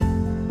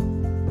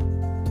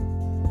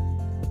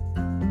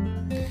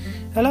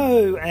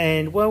Hello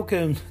and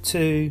welcome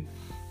to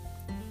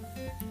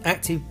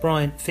Active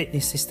Bryant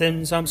Fitness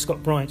Systems. I'm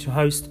Scott Bryant, your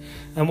host,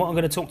 and what I'm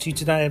going to talk to you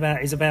today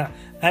is about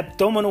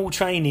abdominal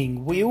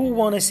training. We all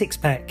want a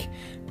six-pack,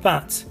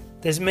 but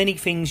there's many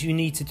things you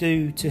need to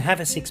do to have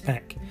a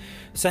six-pack.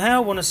 So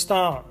how I want to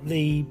start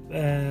the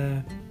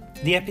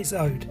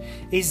episode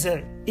is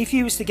that if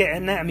you was to get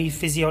an anatomy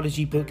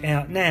physiology book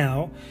out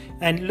now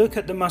and look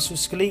at the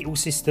musculoskeletal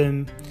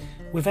system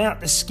without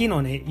the skin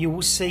on it, you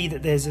will see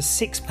that there's a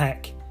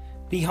six-pack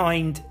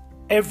behind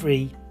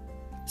every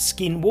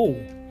skin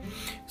wall.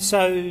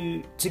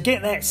 So to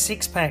get that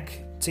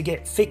six-pack to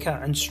get thicker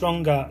and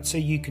stronger so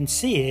you can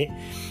see it,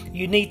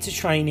 you need to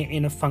train it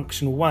in a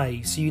functional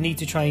way. So you need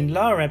to train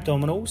lower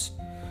abdominals,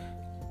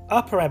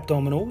 upper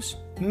abdominals,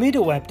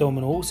 middle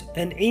abdominals,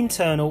 and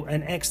internal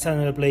and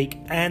external oblique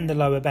and the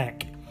lower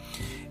back.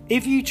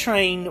 If you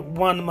train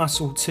one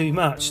muscle too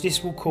much,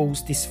 this will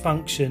cause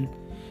dysfunction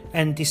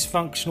and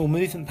dysfunctional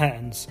movement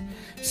patterns.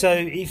 So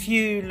if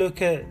you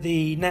look at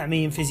the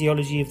anatomy and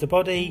physiology of the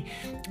body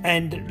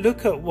and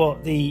look at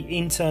what the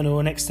internal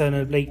and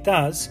external oblique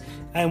does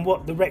and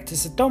what the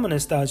rectus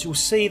abdominis does, you'll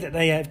see that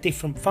they have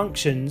different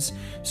functions.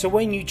 So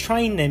when you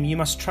train them, you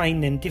must train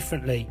them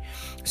differently.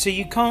 So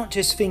you can't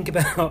just think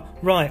about,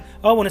 right,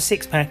 I want a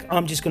six-pack,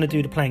 I'm just going to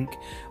do the plank.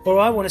 Or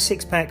I want a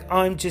six-pack,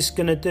 I'm just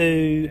going to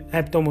do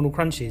abdominal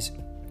crunches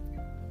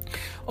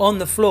on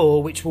the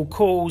floor, which will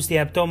cause the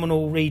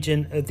abdominal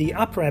region of the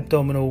upper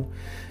abdominal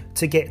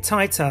to get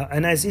tighter,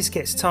 and as this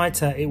gets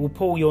tighter it will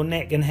pull your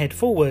neck and head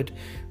forward,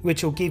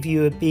 which will give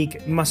you a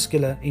big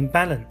muscular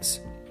imbalance.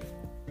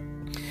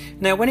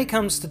 Now when it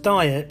comes to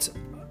diet,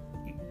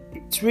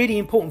 it's really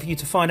important for you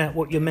to find out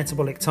what your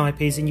metabolic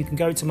type is, and you can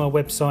go to my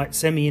website,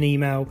 send me an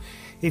email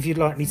if you'd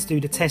like me to do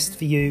the test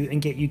for you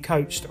and get you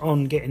coached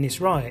on getting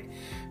this right.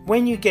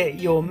 When you get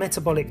your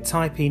metabolic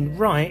typing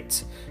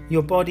right,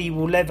 your body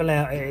will level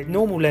out at a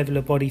normal level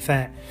of body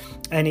fat,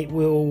 and it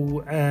will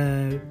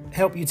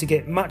help you to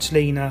get much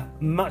leaner,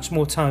 much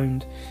more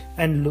toned,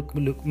 and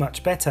look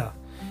much better.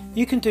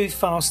 You can do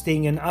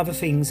fasting and other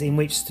things in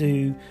which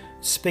to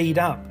speed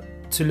up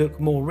to look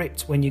more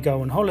ripped when you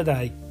go on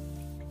holiday.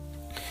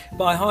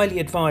 But I highly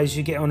advise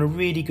you get on a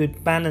really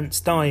good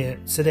balanced diet,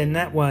 so then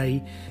that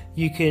way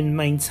you can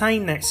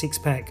maintain that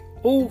six-pack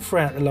all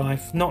throughout the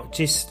life, not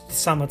just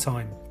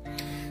summertime.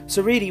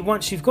 So really,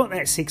 once you've got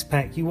that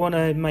six-pack, you want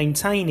to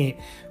maintain it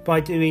by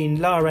doing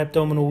lower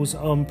abdominals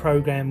on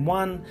program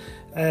 1,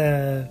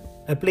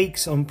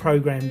 obliques on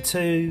program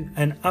 2,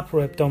 and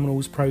upper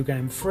abdominals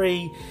program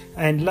 3,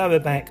 and lower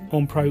back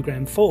on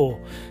program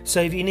 4. So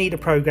if you need a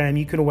program,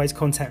 you can always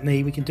contact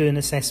me. We can do an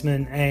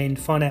assessment and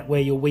find out where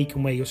you're weak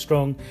and where you're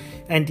strong,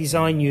 and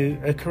design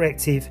you a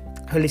corrective,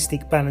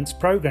 holistic, balanced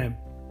program.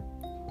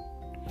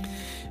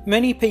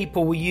 Many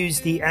people will use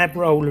the ab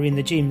roller in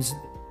the gyms.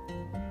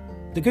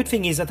 The good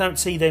thing is I don't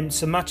see them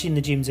so much in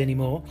the gyms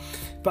anymore,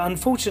 but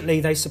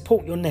unfortunately they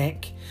support your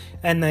neck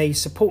and they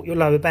support your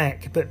lower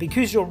back, but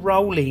because you're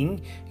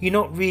rolling, you're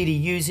not really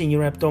using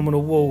your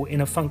abdominal wall in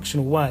a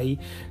functional way,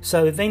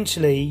 so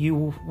eventually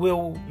you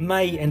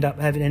may end up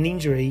having an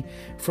injury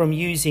from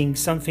using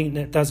something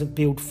that doesn't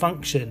build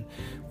function.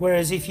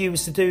 Whereas if you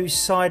was to do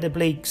side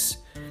obliques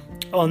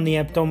on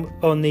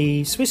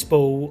the Swiss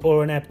ball,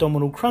 or an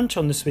abdominal crunch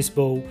on the Swiss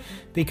ball,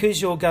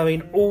 because you're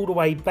going all the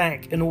way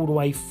back and all the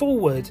way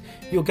forward,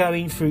 you're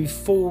going through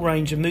full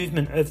range of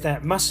movement of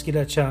that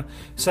musculature,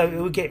 so it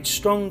will get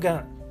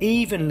stronger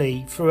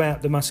evenly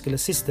throughout the muscular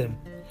system.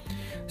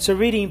 So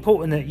really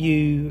important that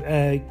you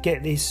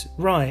get this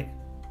right.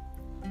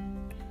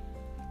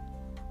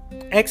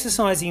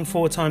 Exercising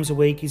 4 times a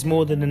week is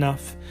more than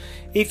enough.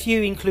 If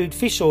you include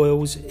fish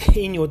oils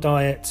in your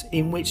diet,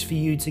 in which for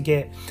you to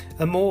get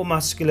a more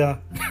muscular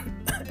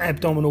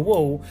abdominal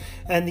wall,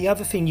 and the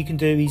other thing you can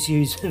do is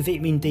use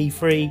vitamin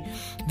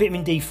D3.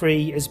 Vitamin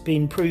D3 has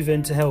been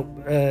proven to help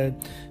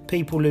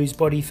people lose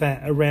body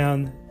fat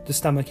around the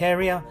stomach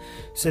area,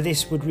 so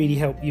this would really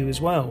help you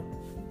as well.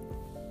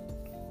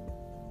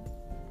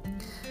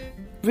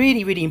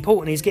 Really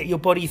important is get your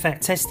body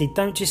fat tested.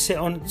 Don't just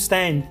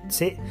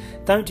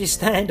Don't just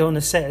stand on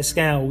a set of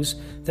scales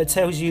that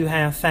tells you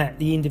how fat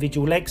the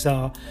individual legs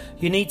are.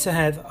 You need to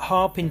have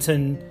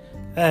Harpington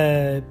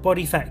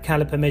body fat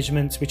caliper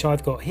measurements, which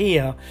I've got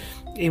here,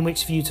 in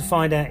which for you to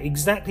find out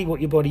exactly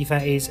what your body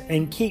fat is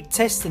and keep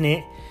testing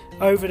it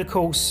over the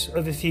course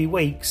of a few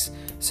weeks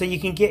so you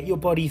can get your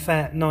body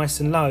fat nice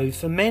and low.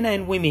 For men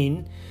and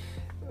women,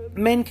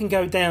 men can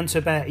go down to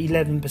about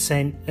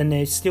 11% and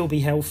they'll still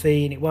be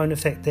healthy, and it won't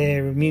affect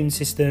their immune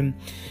system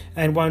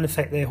and won't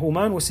affect their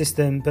hormonal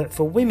system. But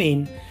for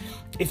women,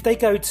 if they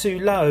go too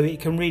low, it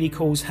can really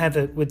cause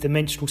havoc with the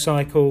menstrual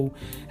cycle,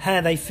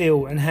 how they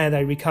feel and how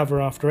they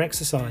recover after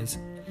exercise.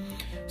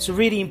 So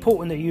really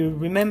important that you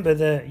remember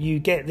that you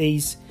get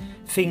these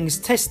things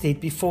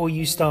tested before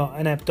you start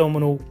an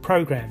abdominal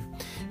program.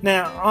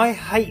 Now, I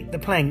hate the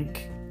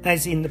plank,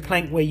 as in the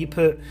plank where you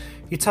put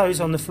your toes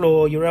on the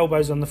floor, your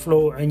elbows on the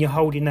floor, and you're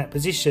holding that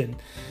position.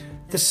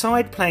 The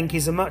side plank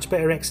is a much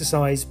better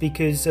exercise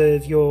because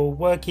of you're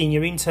working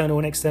your internal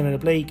and external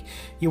oblique,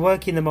 you're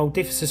working the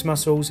multifidus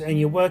muscles, and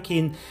you're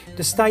working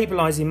the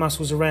stabilising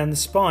muscles around the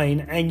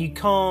spine, and you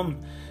can't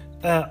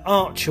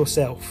arch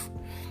yourself.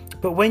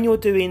 But when you're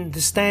doing the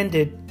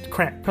standard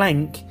crap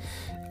plank,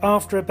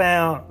 after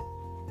about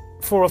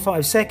 4 or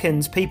 5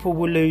 seconds, people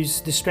will lose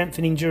the strength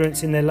and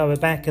endurance in their lower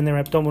back and their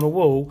abdominal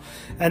wall,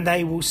 and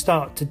they will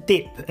start to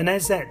dip. And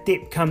as that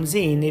dip comes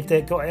in, if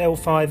they've got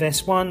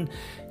L5-S1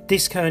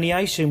 disc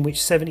herniation, which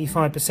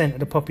 75% of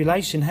the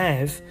population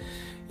have,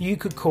 you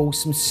could cause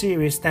some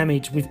serious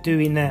damage with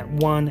doing that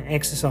one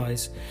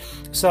exercise.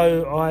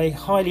 So I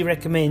highly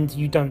recommend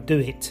you don't do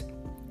it.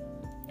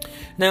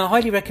 Now, I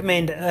highly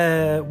recommend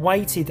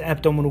weighted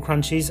abdominal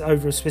crunches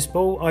over a Swiss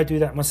ball. I do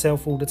that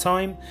myself all the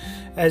time,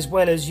 as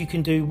well as you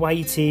can do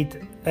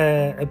weighted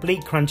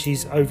oblique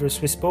crunches over a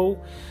Swiss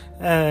ball,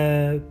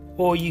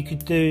 or you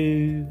could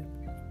do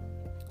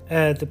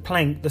the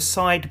plank, the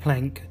side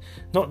plank,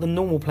 not the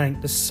normal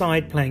plank, the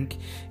side plank,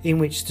 in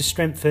which to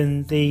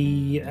strengthen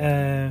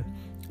the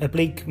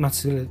oblique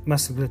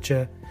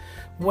musculature.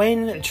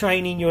 When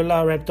training your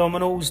lower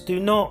abdominals, do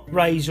not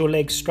raise your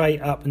legs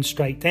straight up and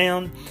straight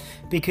down,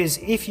 because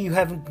if you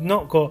have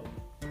not got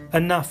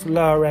enough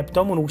lower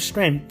abdominal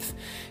strength,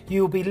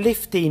 you'll be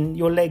lifting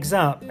your legs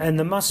up, and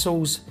the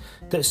muscles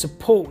that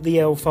support the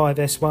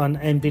L5-S1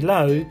 and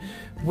below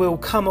will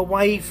come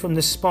away from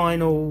the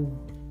spinal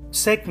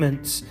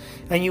segments,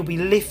 and you'll be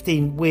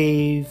lifting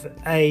with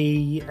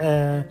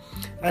an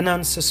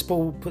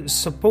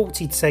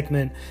unsupported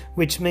segment,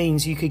 which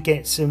means you could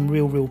get some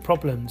real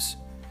problems.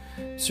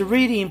 So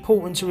really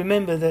important to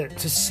remember that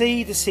to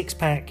see the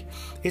six-pack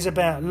is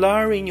about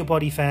lowering your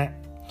body fat,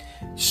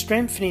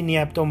 strengthening the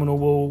abdominal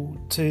wall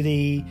to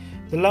the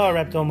lower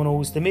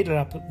abdominals, the middle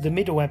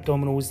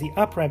abdominals, the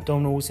upper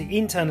abdominals, the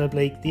internal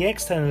oblique, the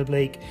external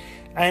oblique,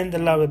 and the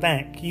lower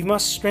back. You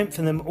must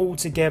strengthen them all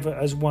together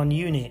as one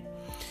unit.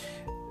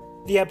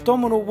 The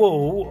abdominal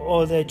wall,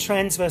 or the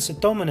transverse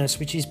abdominis,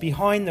 which is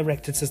behind the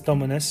rectus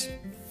abdominis,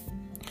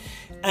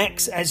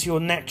 acts as your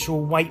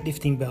natural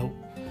weightlifting belt.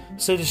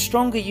 So the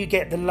stronger you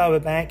get the lower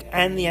back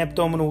and the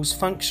abdominals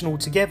functional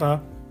together,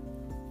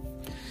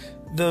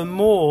 the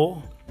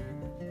more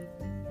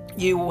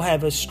you will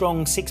have a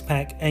strong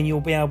six-pack, and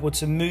you'll be able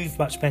to move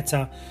much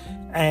better,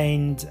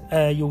 and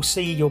you'll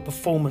see your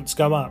performance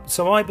go up.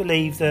 So I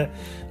believe that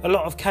a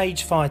lot of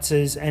cage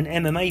fighters and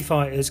MMA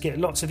fighters get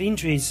lots of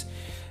injuries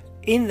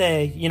in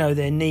their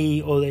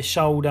knee or their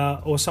shoulder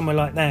or somewhere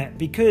like that,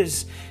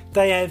 because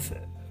they have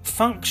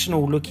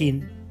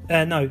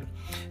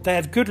they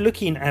have good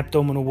looking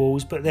abdominal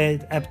walls, but their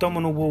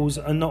abdominal walls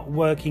are not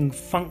working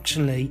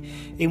functionally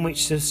in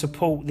which to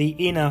support the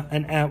inner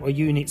and outer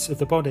units of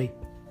the body.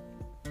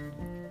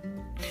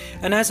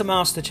 And as a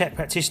Master Chek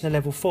Practitioner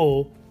Level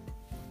 4,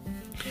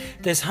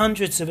 there's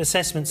hundreds of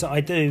assessments that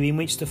I do in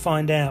which to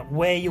find out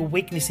where your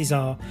weaknesses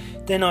are.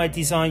 Then I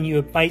design you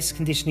a base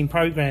conditioning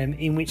program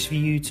in which for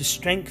you to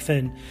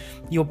strengthen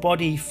your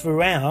body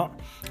throughout,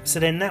 so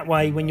then that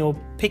way when you're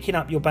picking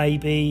up your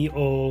baby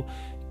or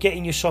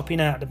getting your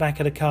shopping out the back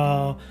of the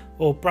car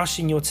or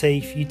brushing your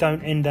teeth, you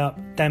don't end up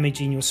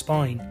damaging your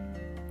spine.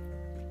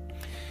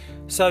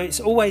 So it's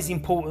always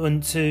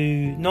important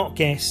to not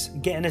guess,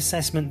 get an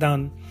assessment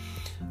done,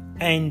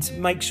 and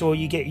make sure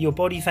you get your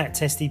body fat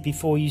tested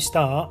before you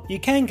start. You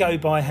can go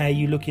by how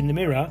you look in the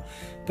mirror,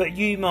 but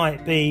you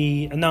might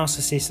be a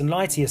narcissist and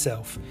lie to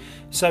yourself.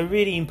 So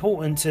really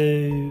important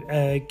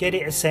to get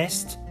it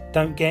assessed,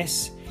 don't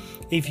guess,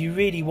 if you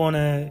really want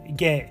to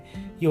get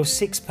your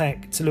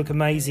six-pack to look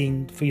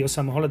amazing for your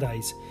summer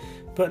holidays.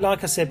 But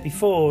like I said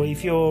before,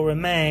 if you're a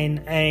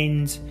man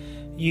and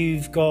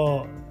you've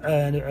got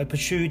a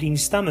protruding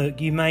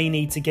stomach, you may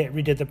need to get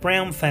rid of the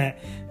brown fat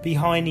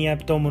behind the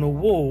abdominal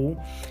wall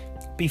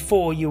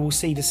before you will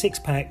see the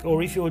six-pack.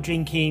 Or if you're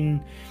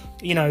drinking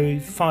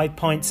 5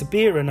 pints of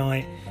beer a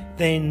night,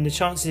 then the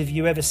chances of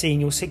you ever seeing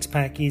your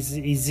six-pack is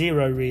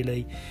zero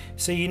really.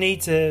 So you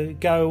need to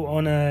go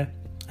on an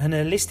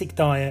holistic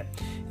diet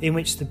in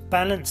which to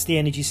balance the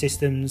energy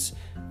systems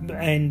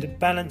and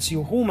balance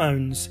your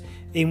hormones,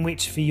 in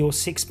which for your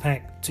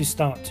six-pack to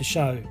start to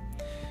show.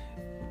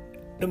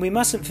 And we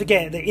mustn't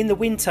forget that in the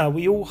winter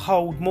we all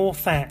hold more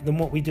fat than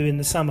what we do in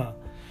the summer.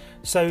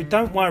 So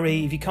don't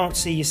worry if you can't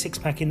see your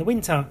six-pack in the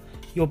winter,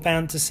 you're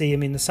bound to see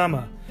them in the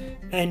summer.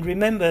 And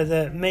remember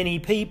that many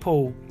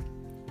people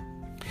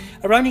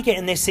are only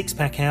getting their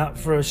six-pack out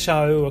for a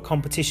show or a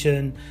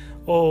competition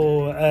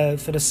or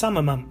for the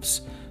summer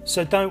months.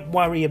 So don't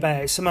worry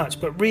about it so much.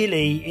 But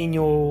really, in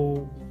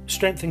your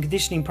strength and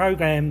conditioning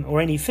program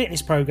or any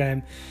fitness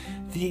program,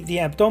 the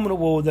abdominal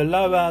wall, the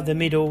lower, the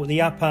middle,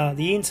 the upper,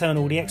 the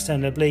internal, the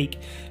external oblique,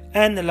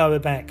 and the lower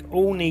back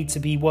all need to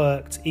be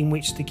worked, in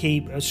which to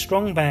keep a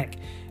strong back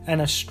and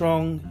a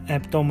strong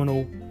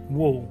abdominal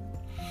wall.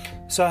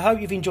 So I hope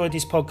you've enjoyed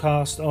this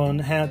podcast on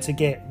how to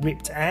get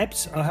ripped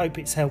abs. I hope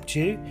it's helped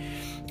you.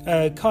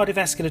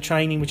 Cardiovascular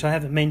training, which I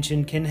haven't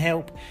mentioned, can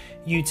help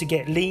you to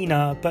get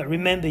leaner, but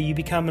remember, you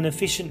become an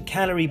efficient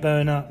calorie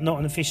burner, not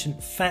an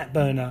efficient fat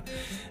burner.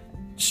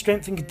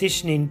 strength and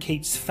conditioning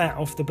keeps fat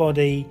off the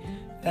body.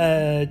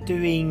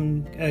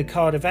 Doing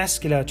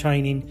cardiovascular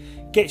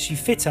training gets you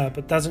fitter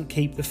but doesn't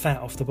keep the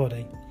fat off the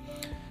body.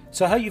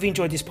 So I hope you've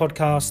enjoyed this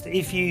podcast.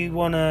 If you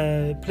want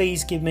to,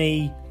 please give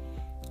me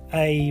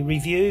a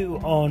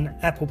review on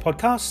Apple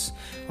Podcasts.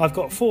 I've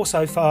got 4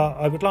 so far.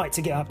 I would like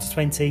to get up to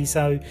 20.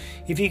 So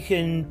if you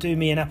can do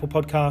me an Apple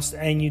Podcast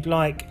and you'd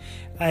like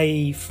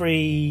a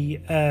free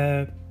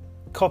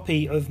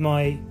copy of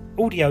my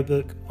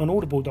audiobook on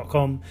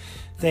audible.com,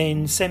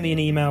 then send me an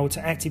email to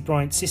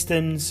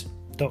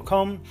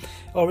activebryantsystems.com.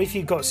 Or if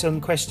you've got some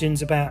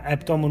questions about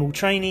abdominal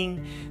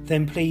training,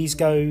 then please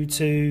go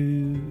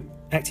to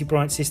Active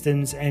Bryant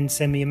Systems and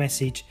send me a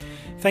message.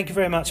 Thank you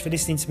very much for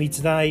listening to me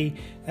today,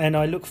 and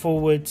I look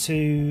forward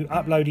to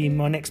uploading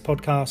my next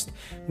podcast,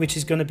 which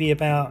is going to be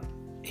about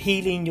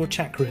healing your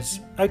chakras.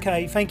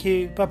 Okay, thank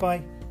you. Bye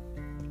bye.